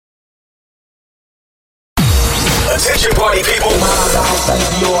Attention party people.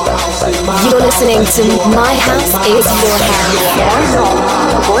 You're listening to My House is Your House.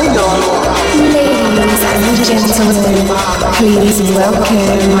 Ladies and gentlemen, please welcome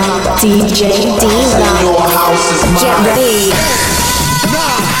DJ D-Rock. Get ready. 9,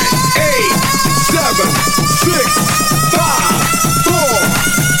 8, 7, 6, 5, 4,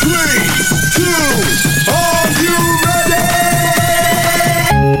 3, 2. Are you ready?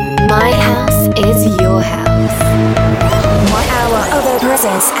 My house is your house. 1 hour of the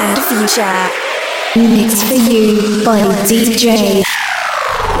present and future. Mixed for you by DJ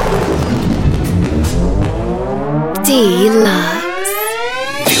D-Lux.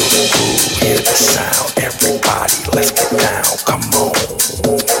 Feel the groove, hear the sound. Everybody, let's get down. Come on.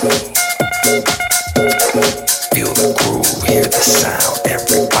 Feel the groove, hear the sound.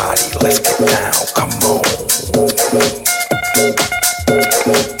 Everybody, let's get down. Come on.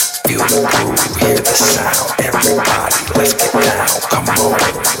 Feel the groove, hear the sound. Everybody, let's get down. Come on.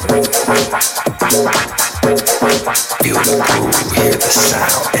 Feel the groove, hear the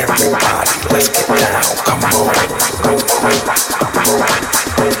sound. Everybody, let's get down. Come on.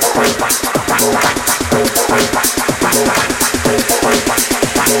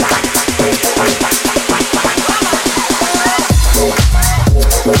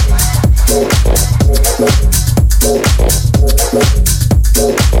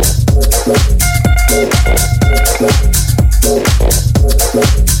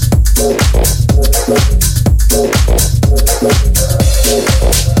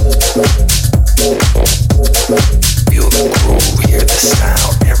 Feel the groove, hear the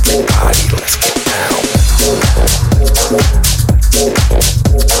sound. Everybody, let's get down.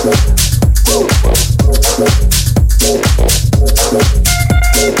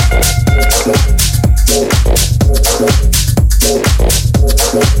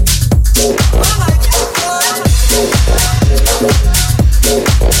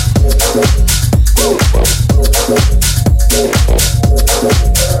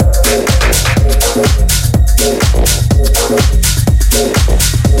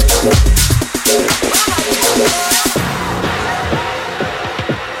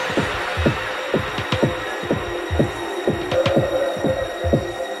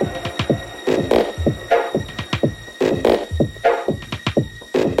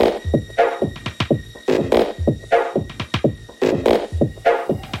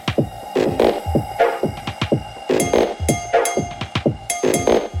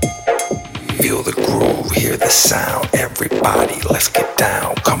 Feel the groove, hear the sound. Everybody, let's get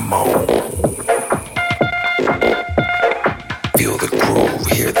down. Come on. Feel the groove,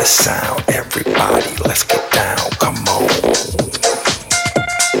 hear the sound. Everybody, let's get down. Come on.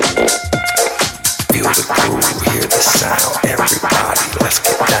 Feel the groove, hear the sound. Everybody, let's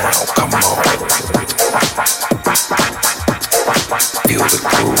get down. Come on. Feel the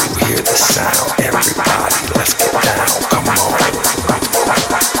groove, hear the sound. Everybody, let's get down. Come on.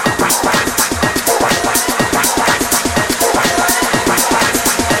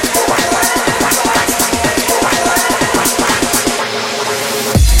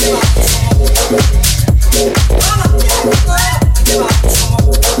 What?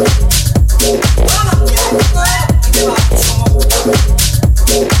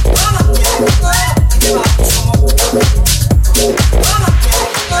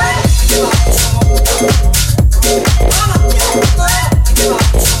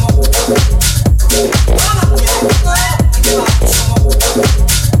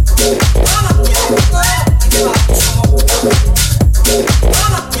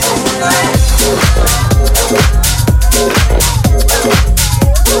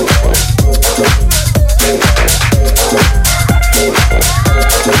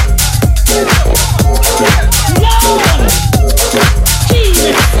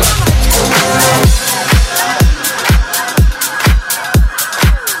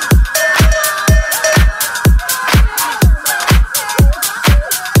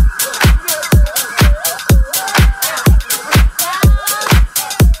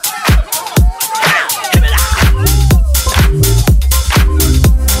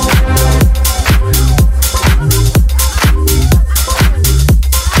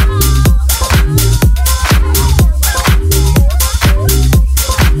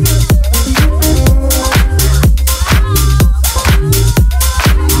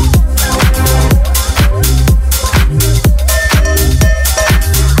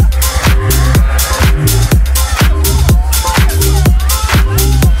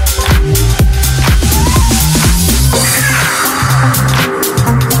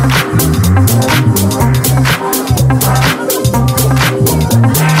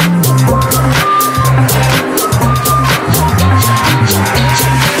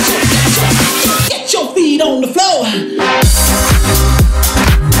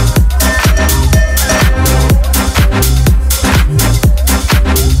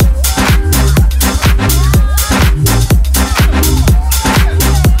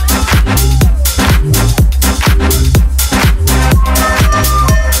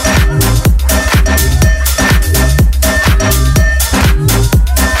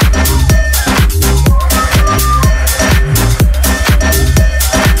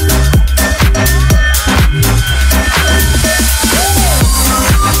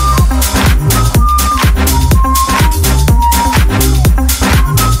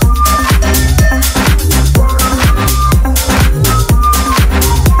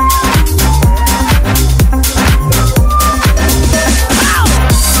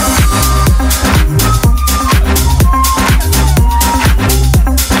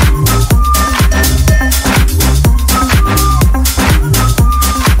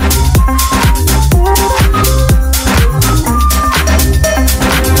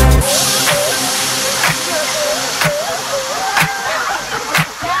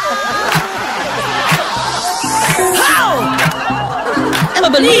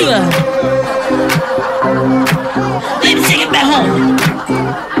 believer. Let me take it back home.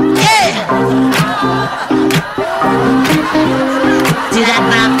 Yeah. Did I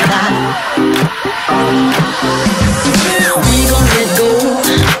not die? We gon' let go.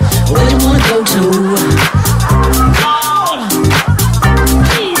 Where you wanna go to? Lord,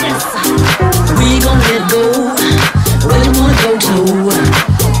 Jesus. We gon' let go. Where you wanna go to?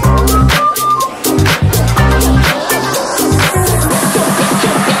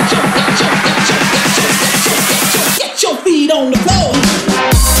 On the floor.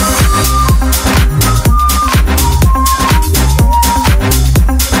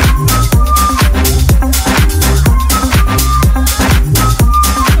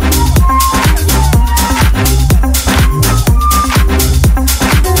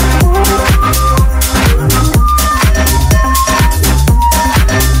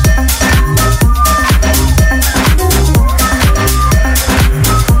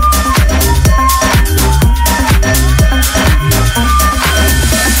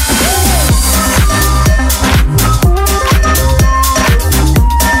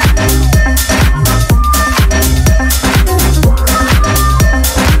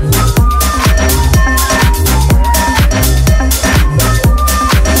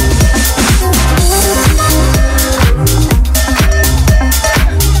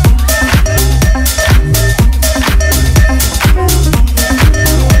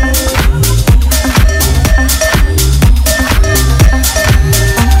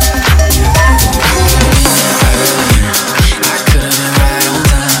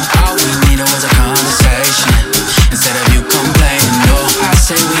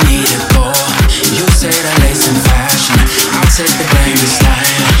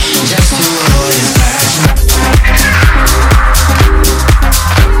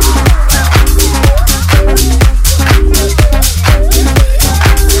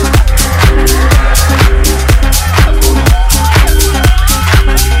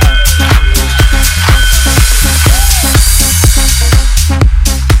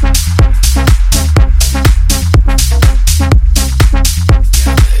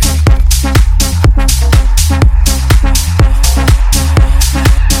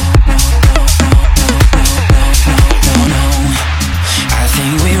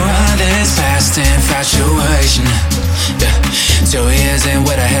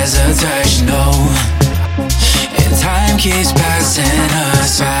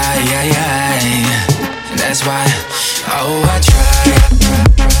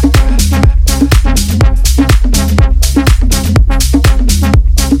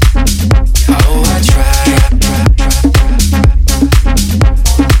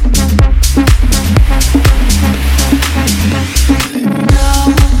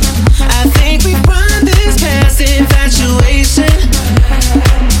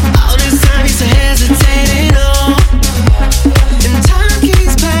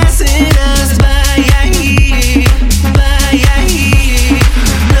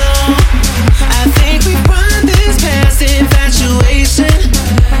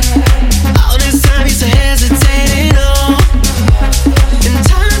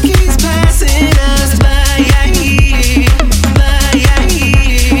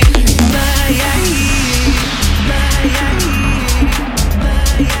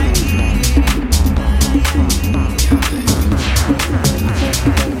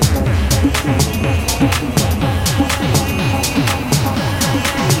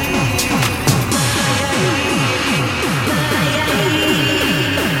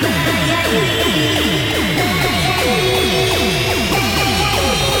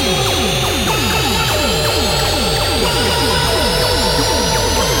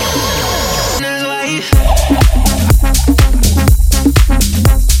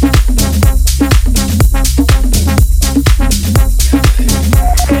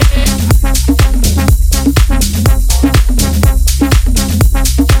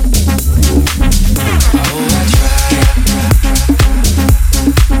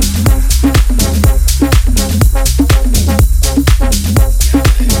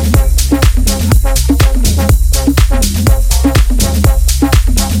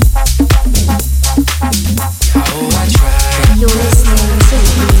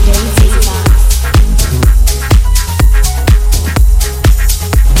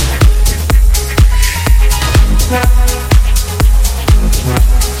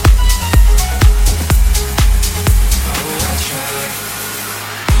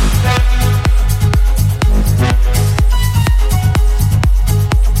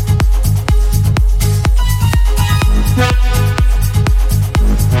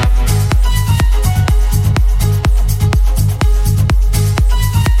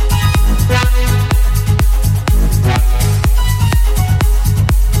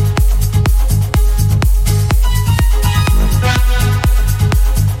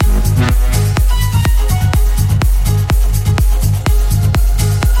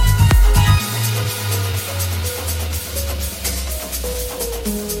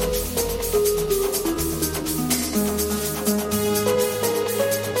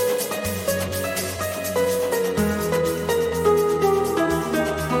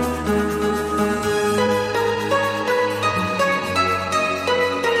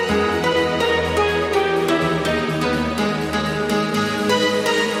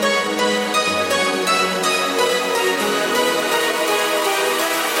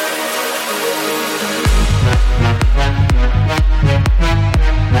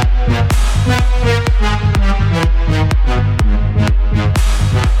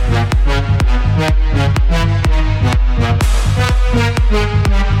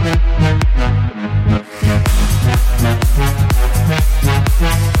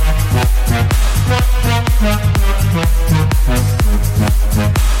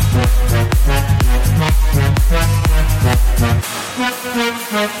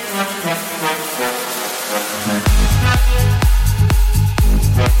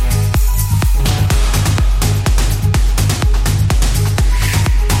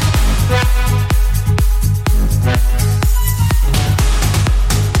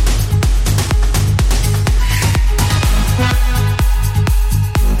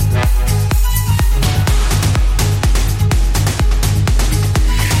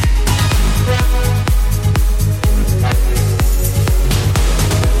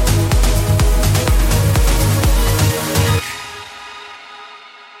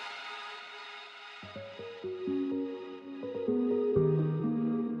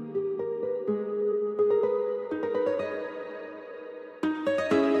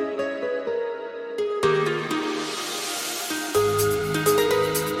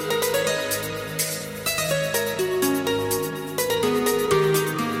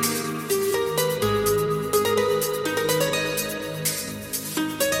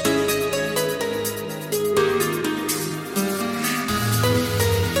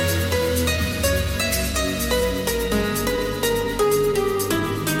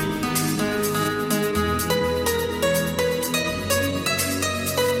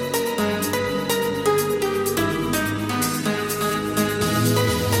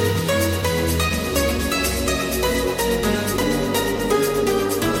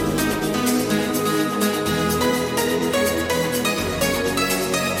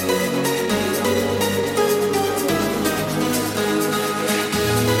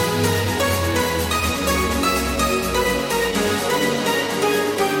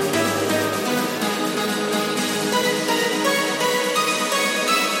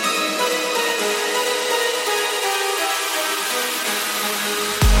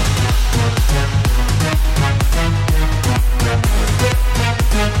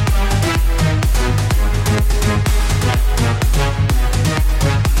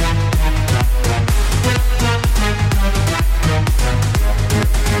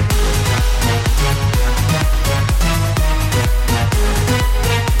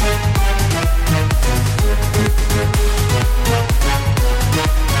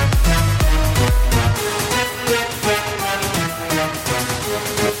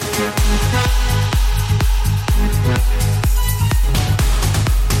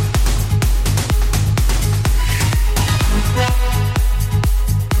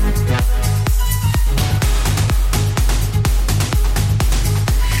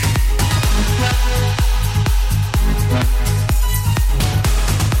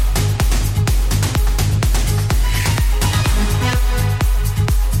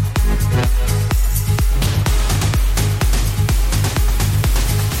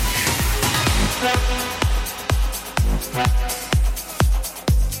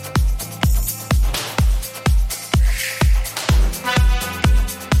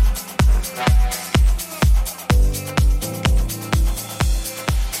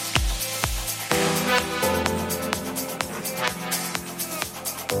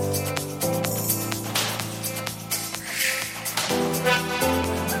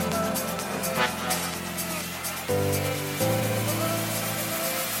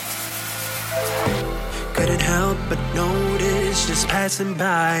 passing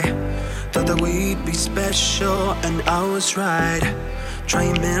by. Thought that we'd be special, and I was right. Try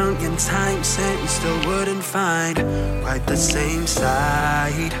a million times and still wouldn't find quite the same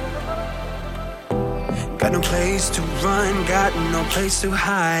side. Got no place to run, got no place to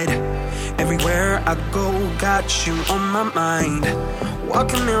hide. Everywhere I go, got you on my mind.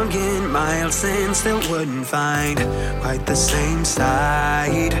 Walk a million miles and still wouldn't find quite the same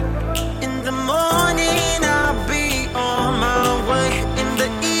side. In the morning, I'll be on my way. In the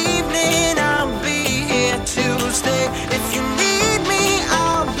evening, I'll be here to stay. If you need me,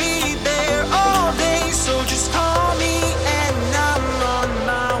 I'll be there all day. So just call me and I'm on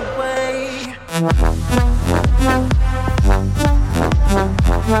my way.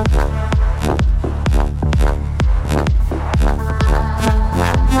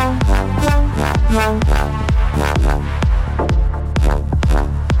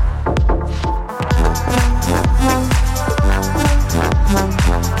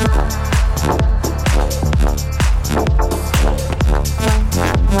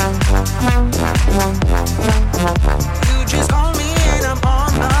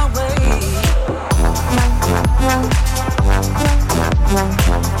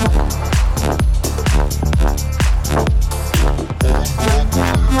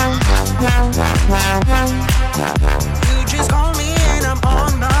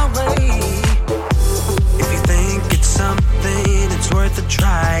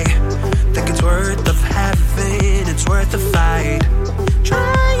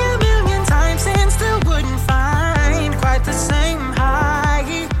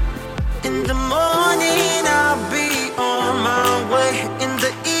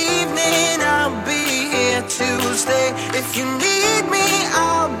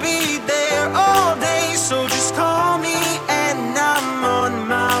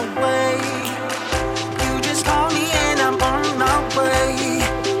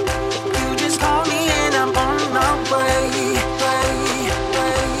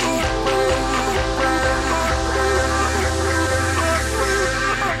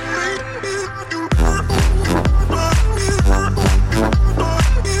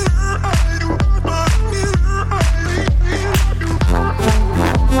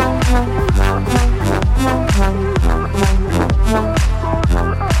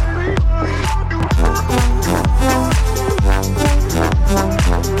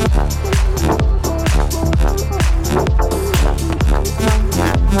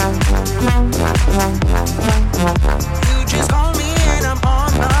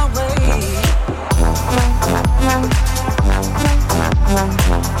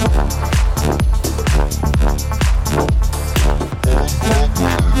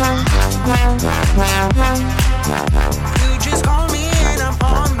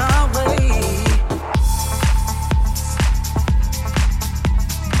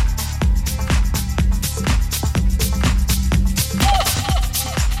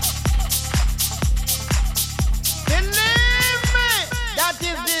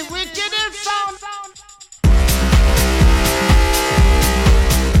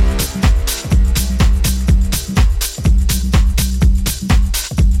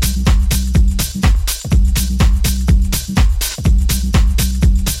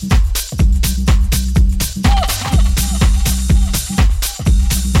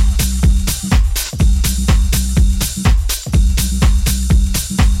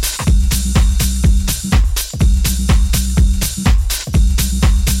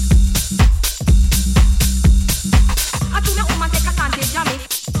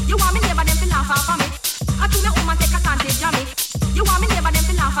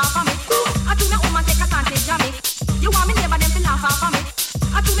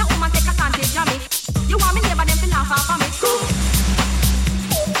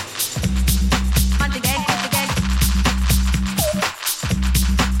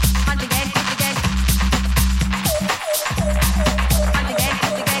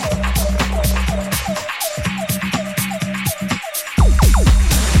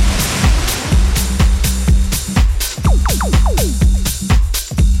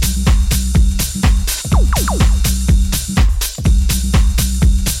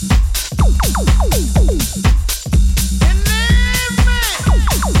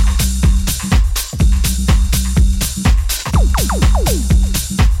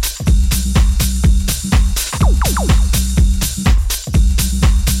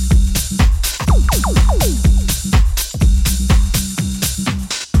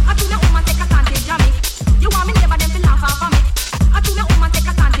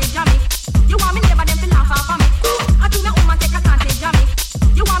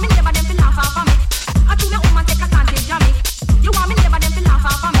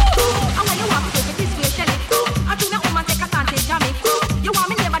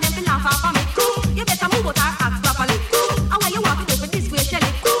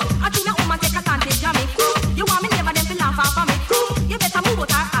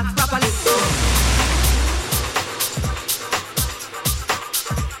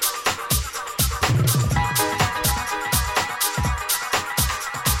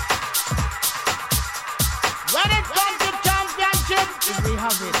 basically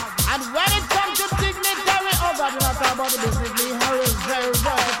have it. And when it comes to dignitary, oh God, we're not talking about the basically Harry is very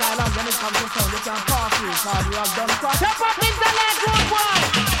versatile. And when it comes to sound, you can pass through, because we have done quite. Step up in the leg, good boy.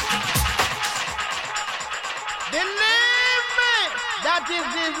 Believe me, that is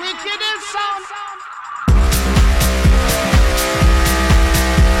the wickedest sound.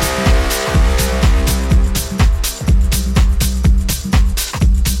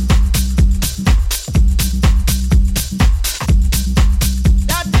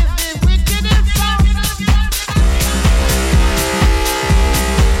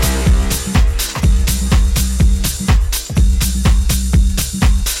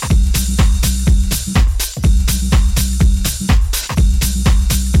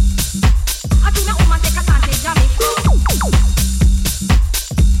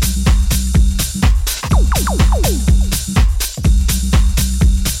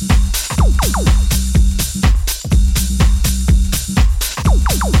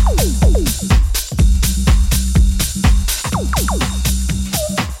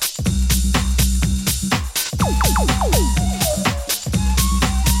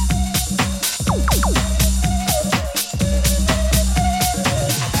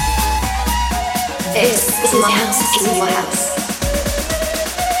 This is House in Your House.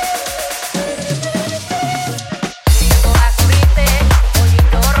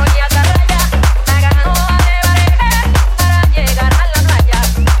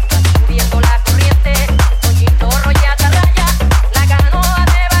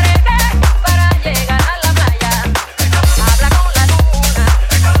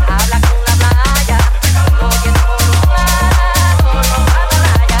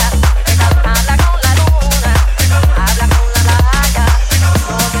 Habla con la luna,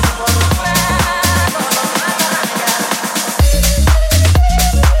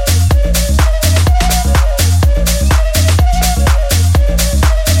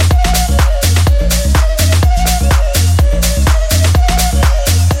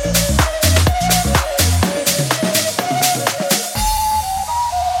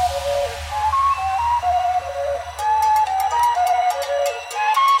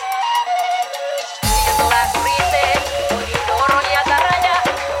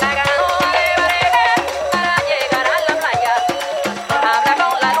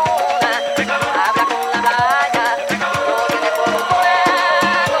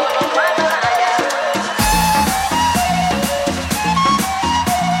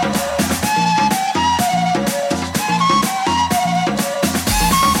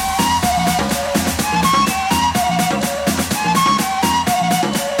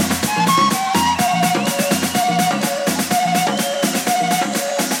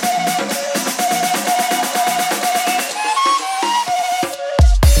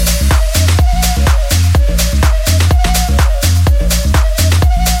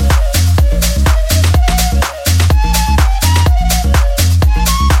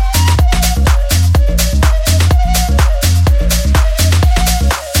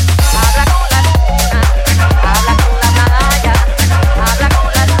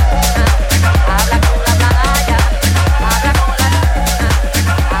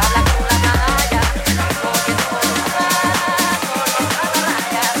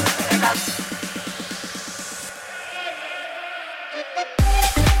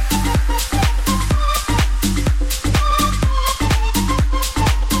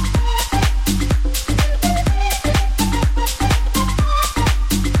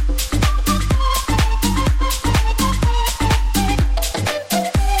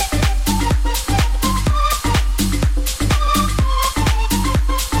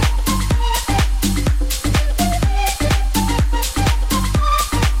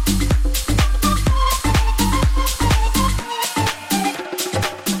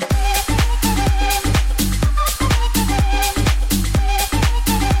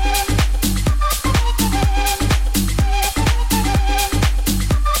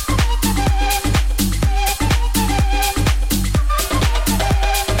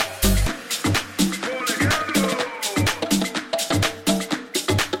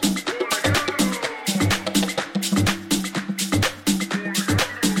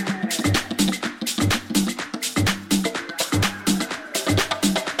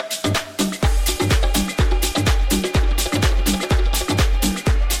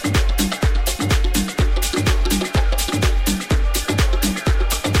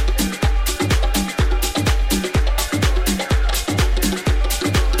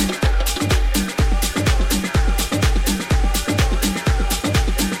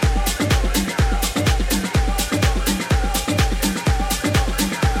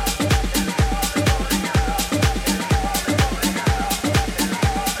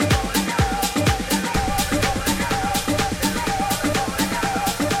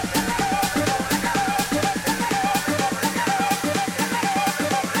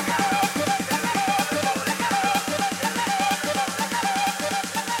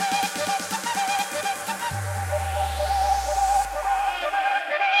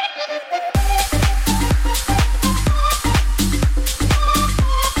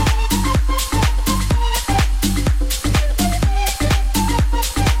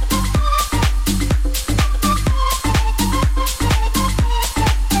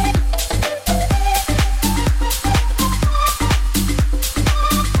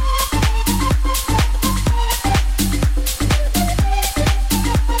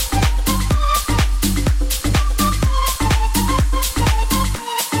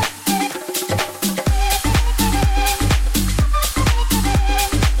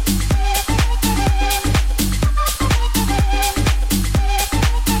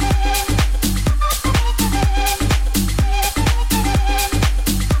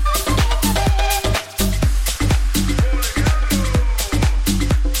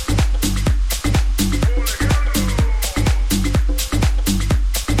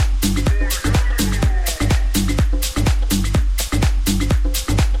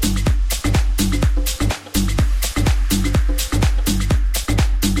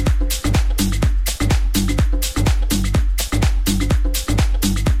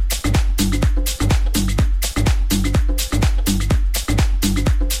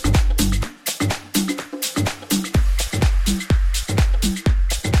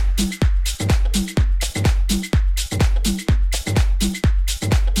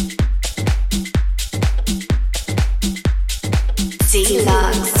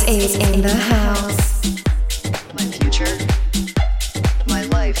 is in the house. My future, my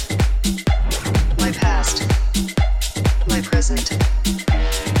life, my past, my present,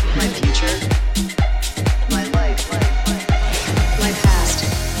 my future, my life, my past,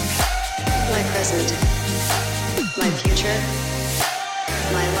 my present, my future,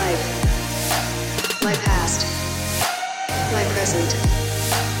 my life, my past, my present,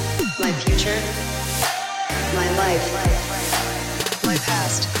 my future, my life, my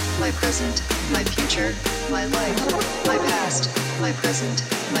past, my present, my future, my life, my past, my present,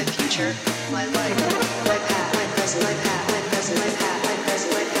 my future, my life, my past, my present, my past, my present, my past, my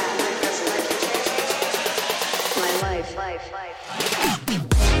present, my past, my present, my future, my life, life, life.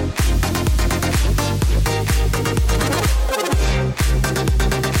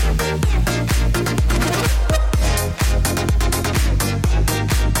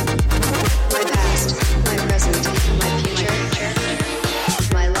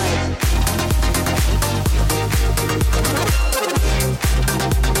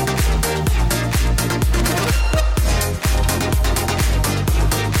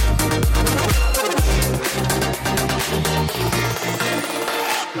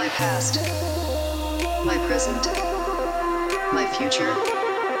 Past, my present, my future,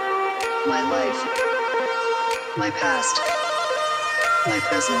 my life, my past, my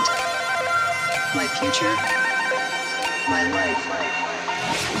present, my future, my life,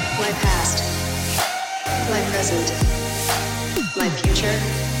 my past, my present, my future,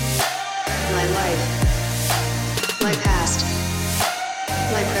 my life, my past,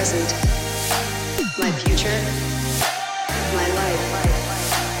 my present, my future, my life.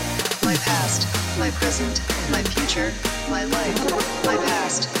 My past, my present, my future, my life, my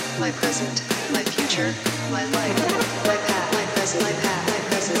past, my present, my future, my life, my past, my present, my past, my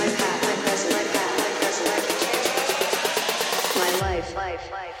present, my past, my present, my past, my present, my future, my life,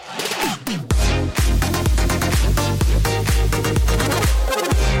 life, life.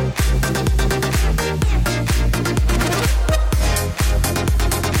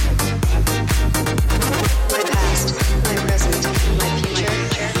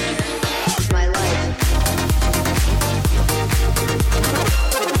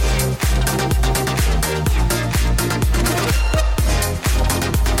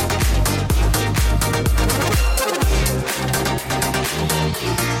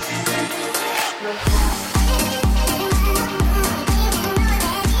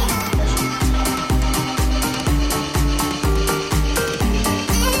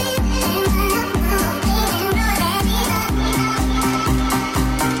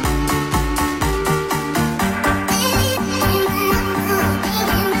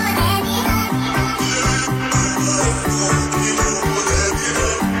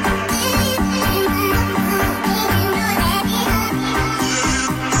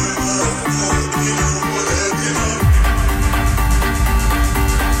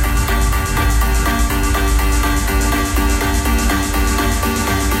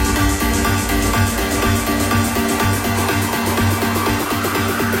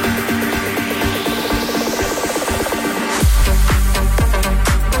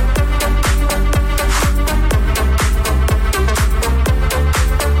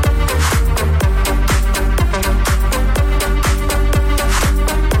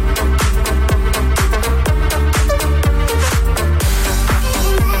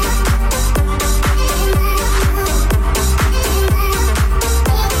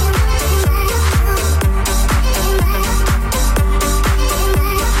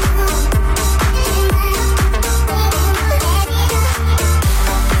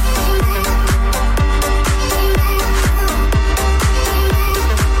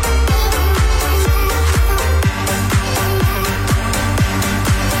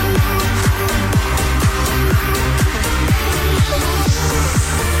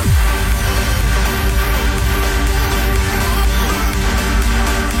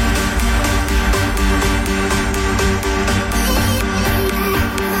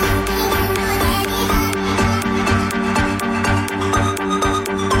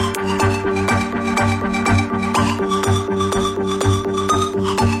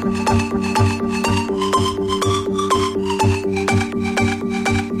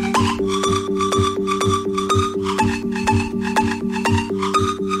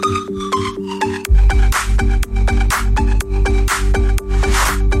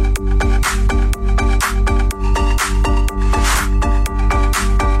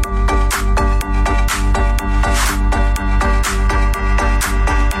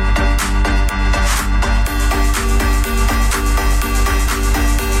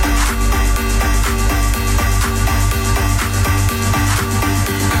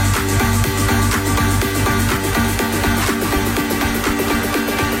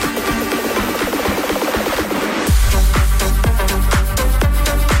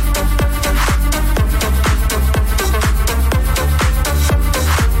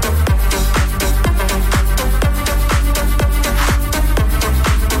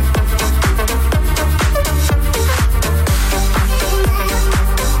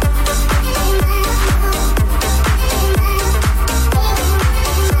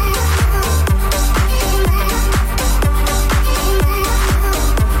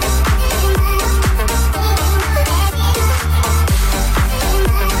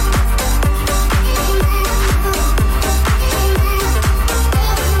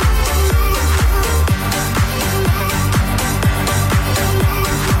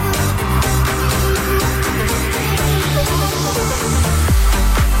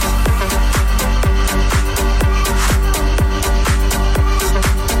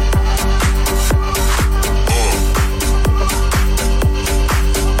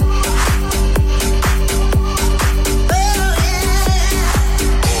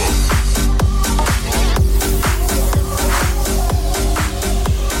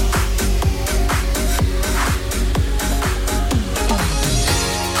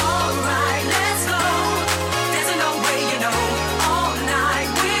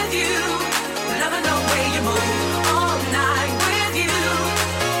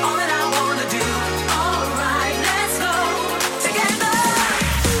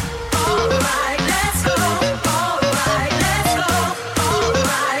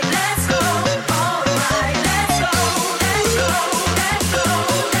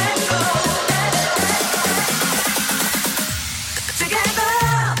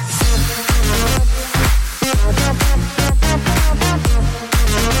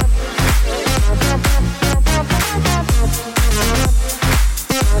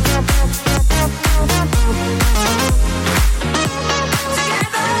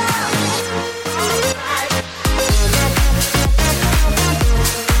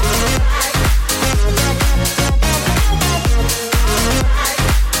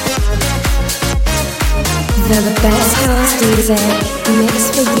 Now the best house music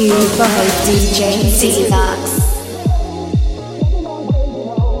mixed for you by DJ Deluxe.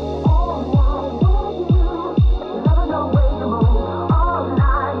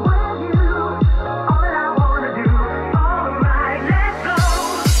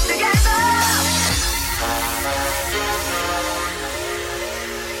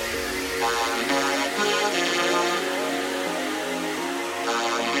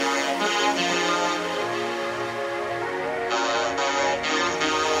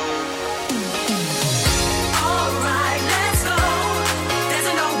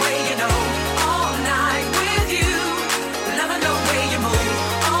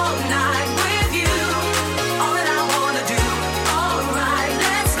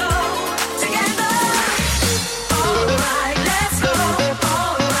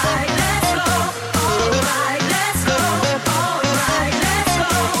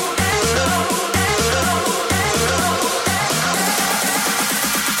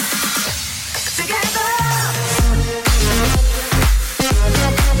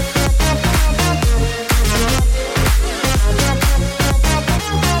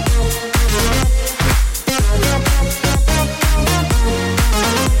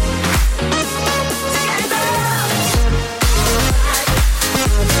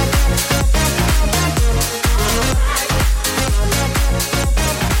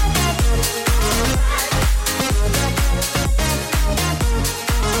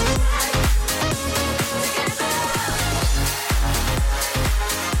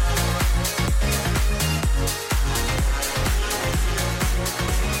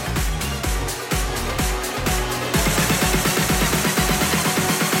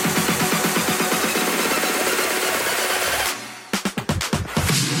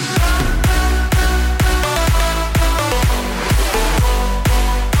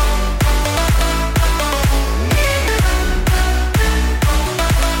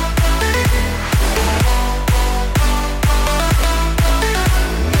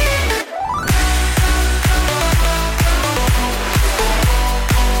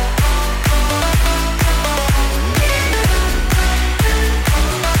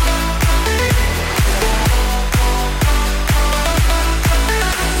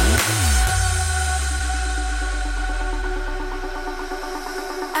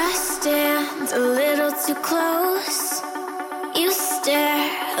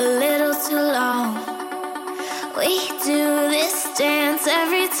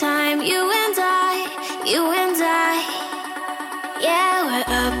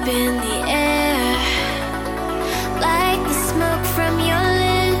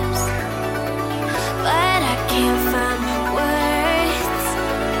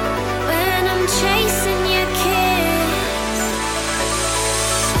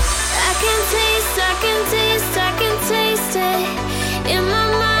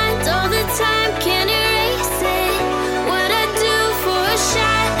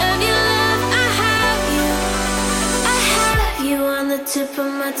 Tip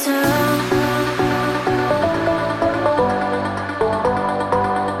of my tongue.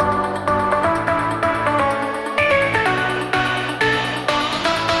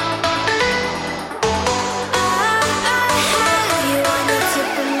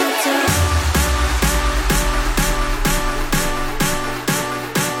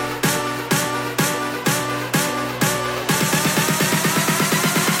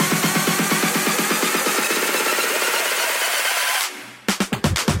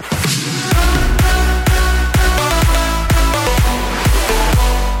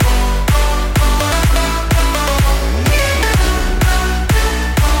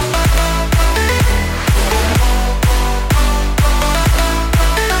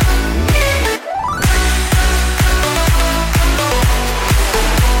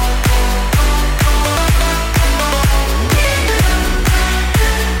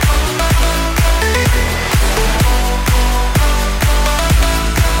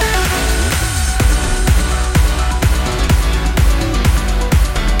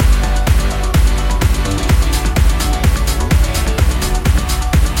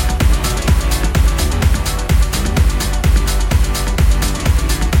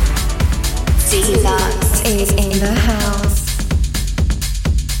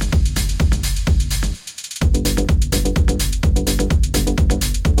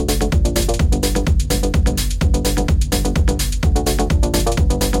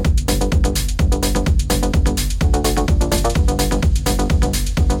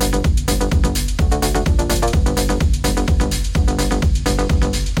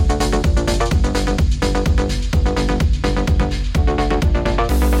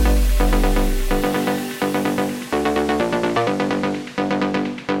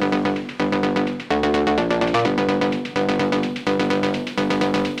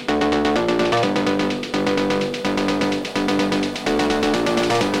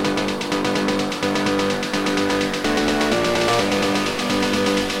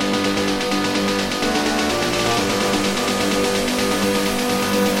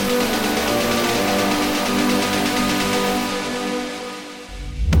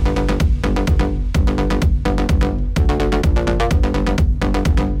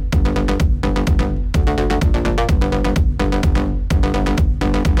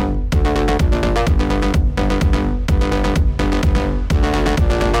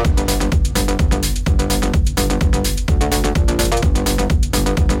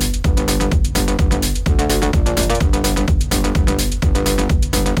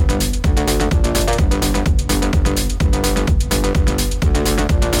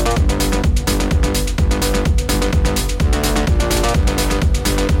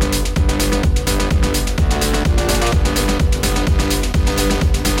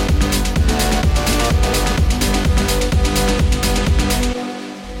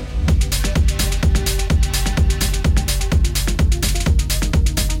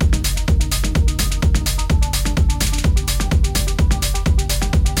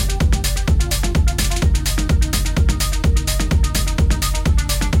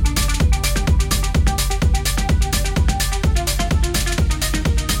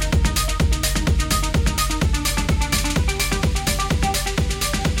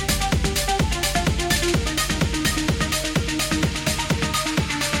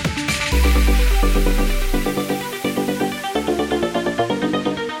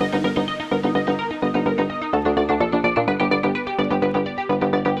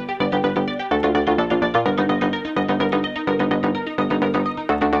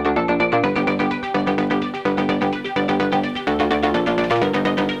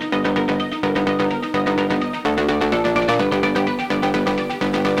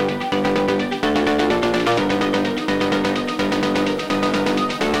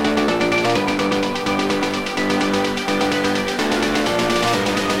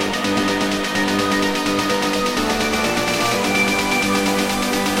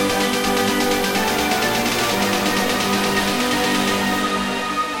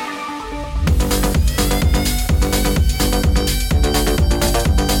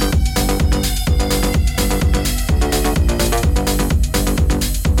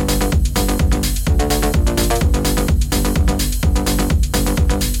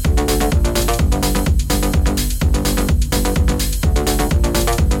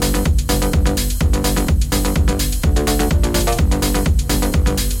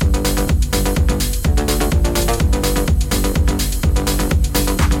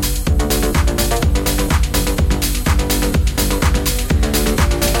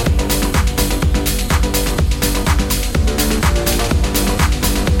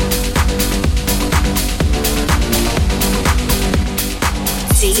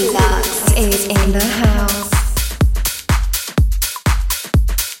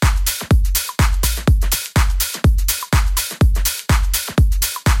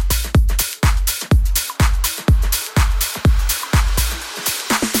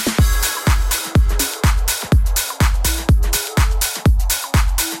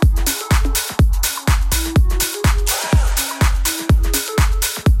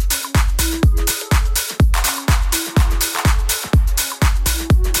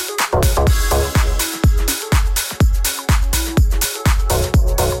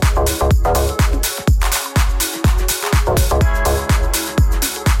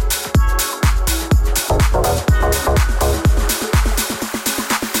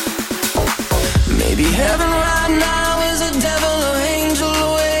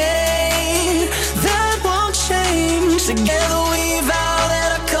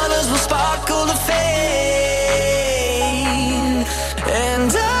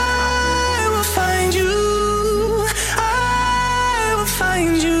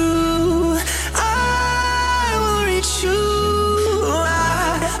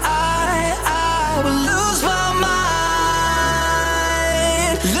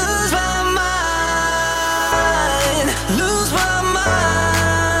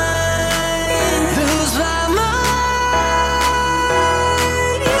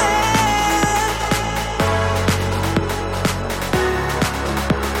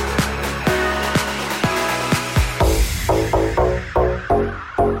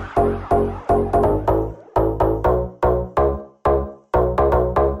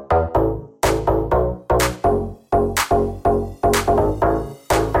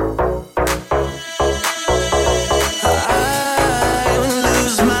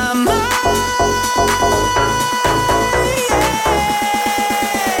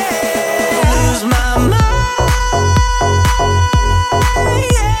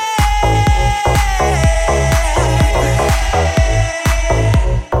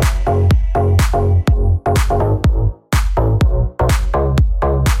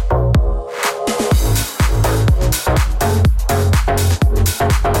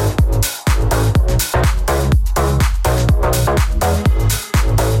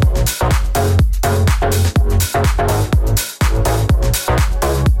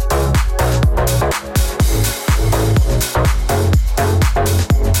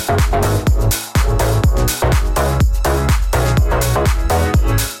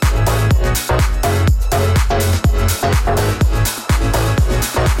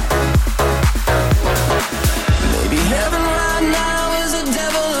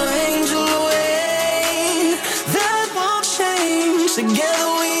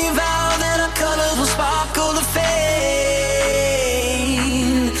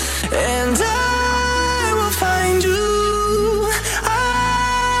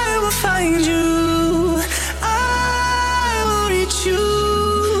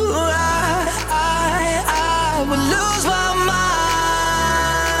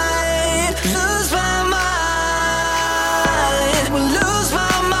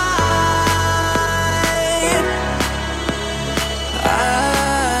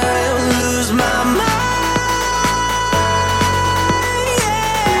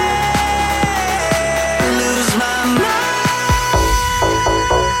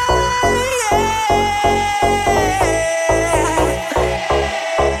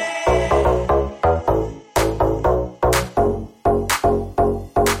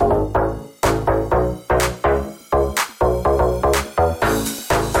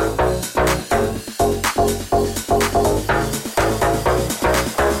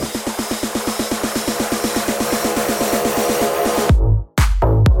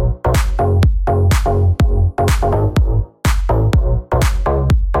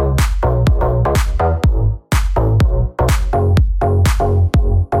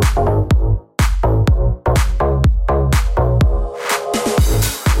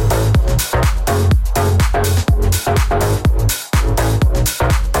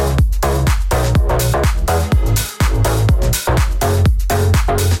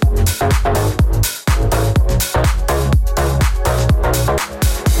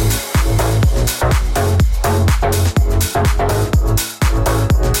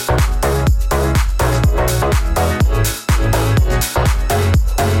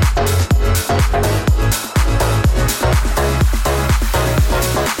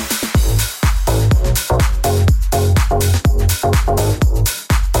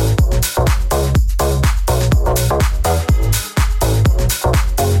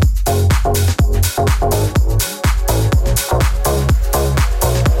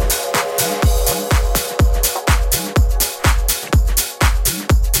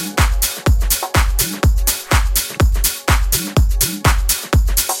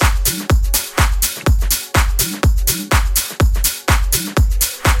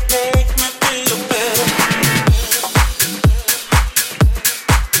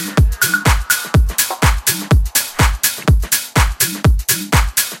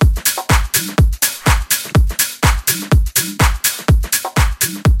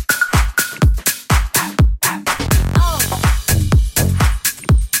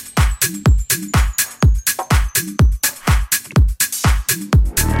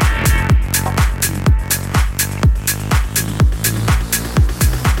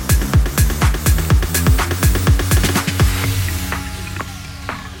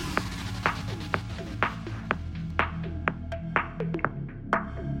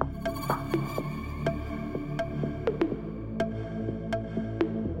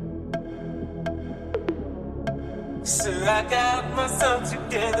 So I got myself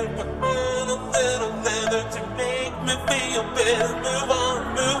together, but on a little leather to make me feel better. Move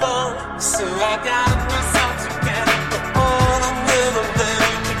on, move on. So I got myself together, but on a little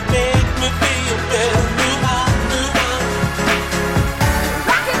leather to make me feel better. Move on, move on.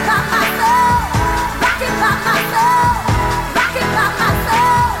 Rock it by my soul, rock it by my soul, rock it by my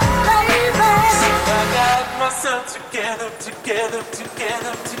soul, baby. So I got myself together, together,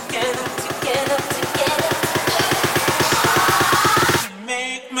 together, together, together, together.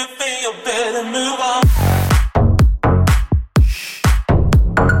 Make me feel better, move on.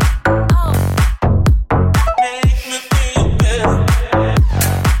 Make me feel better.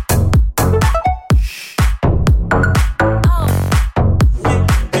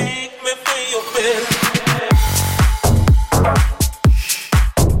 Make me feel better.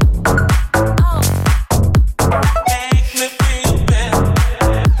 Make me feel better.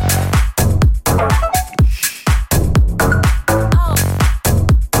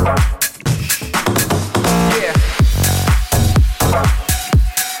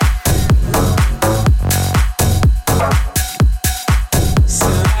 So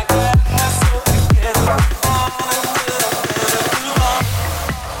I got myself together, on a little better, move on.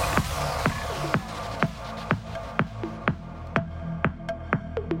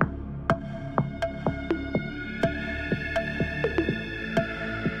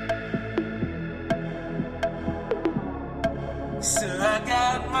 So I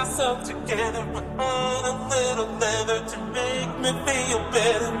got myself together, but on a little leather to make me feel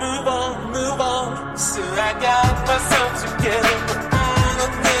better. Move on, move on. So I got myself together, but on a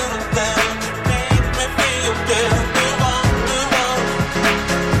little leather to make me feel better. Move on, move on.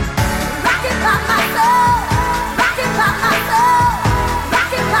 Rock it by my soul, rock it by my soul,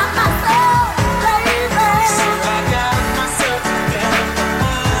 rock it by my soul, baby. So I got myself together, but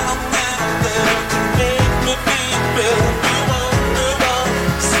on a little leather to make me feel better. Move on, move on.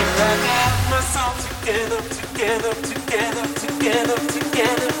 So I got myself together, together, together, together,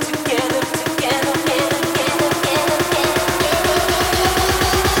 together, together, together,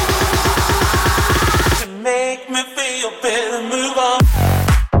 to make me feel better. Move on.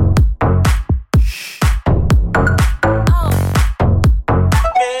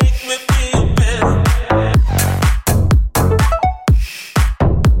 Make me feel better.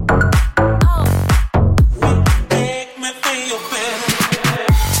 Make me feel better.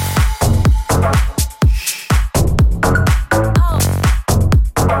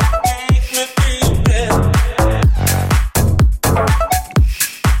 Make me feel better.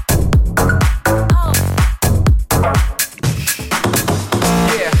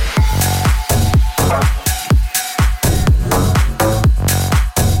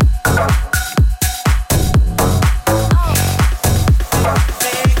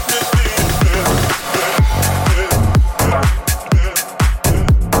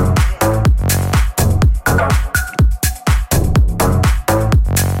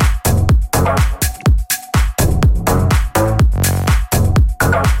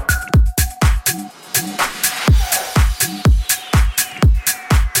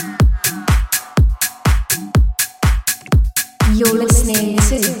 You're listening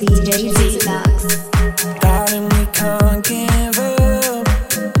to DJ Deluxe. Darling, we can't give up.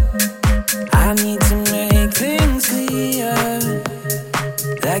 I need to make things clear.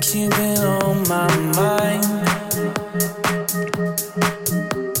 Like you've been on my mind.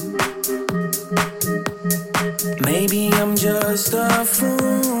 Maybe I'm just a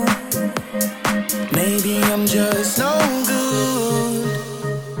fool. Maybe I'm just no good.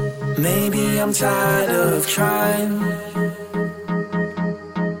 Maybe I'm tired of trying.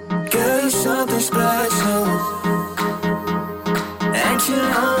 Girl, you're something special, and you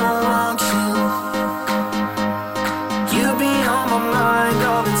know I want you. You be on my mind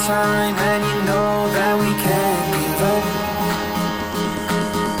all the time, and you know that we can't give up.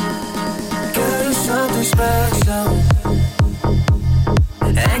 Girl, you're something special,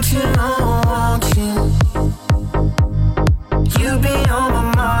 and you know I want you. You be on my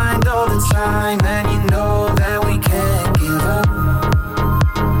mind all the time, and you know that we can't give up.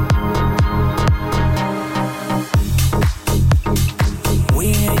 We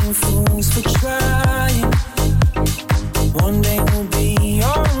ain't fools for trying. One day we'll be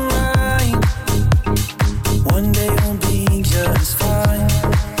alright. One day we'll be just fine.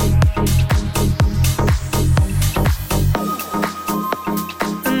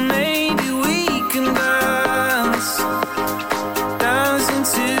 And maybe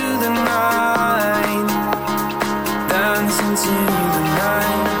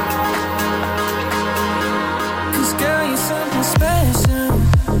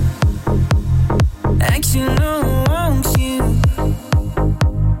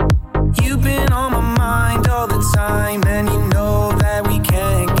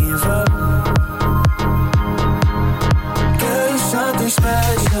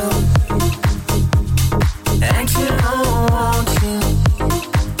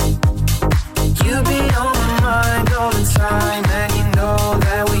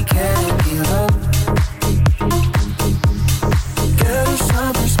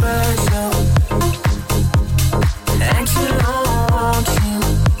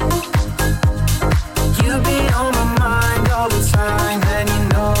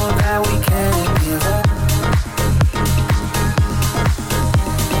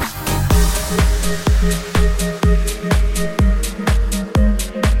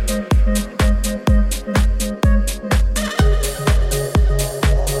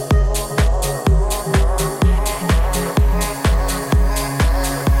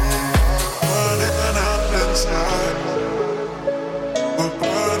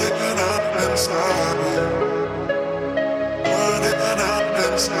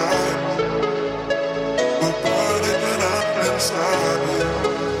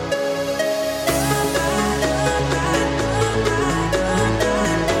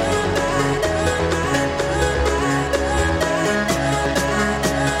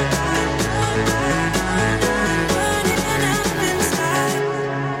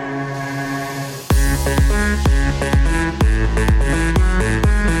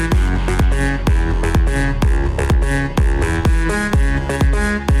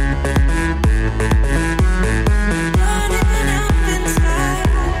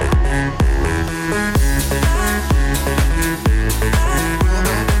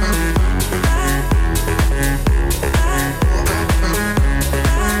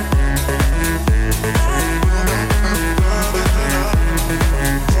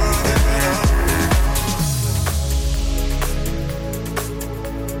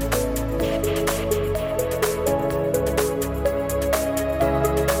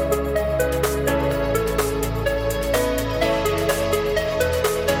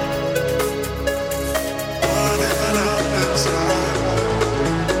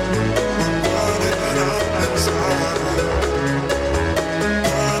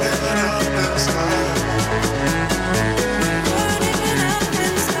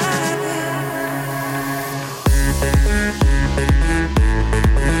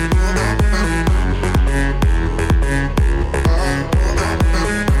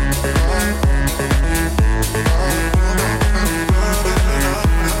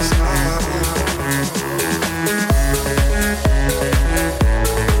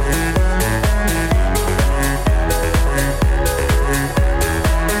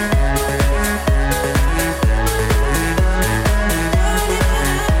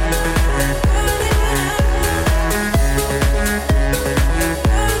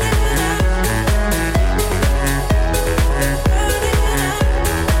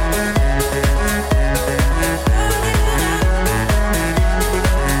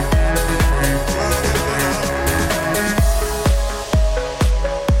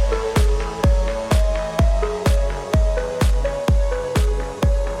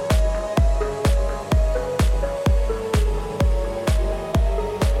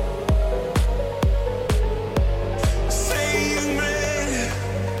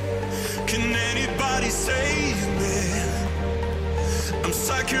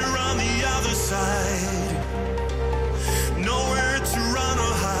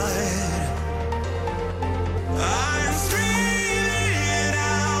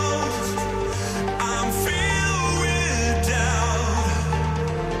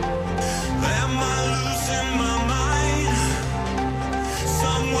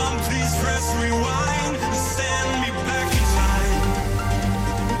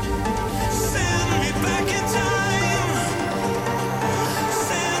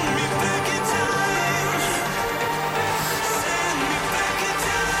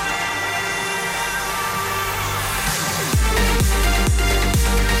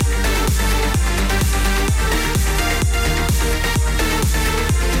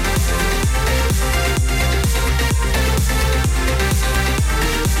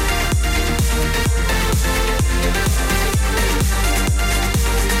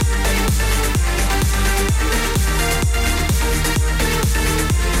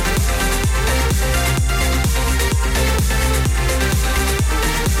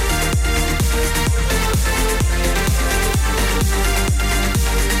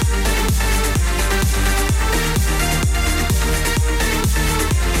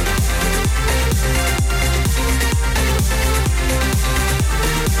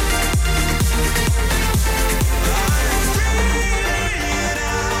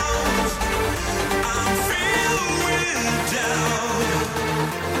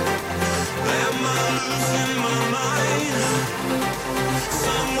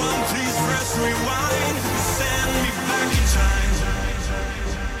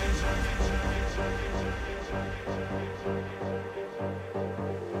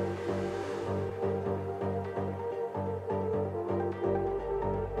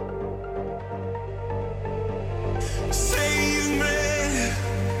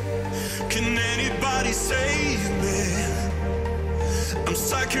Can anybody save me? I'm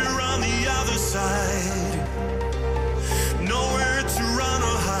stuck here on the other side.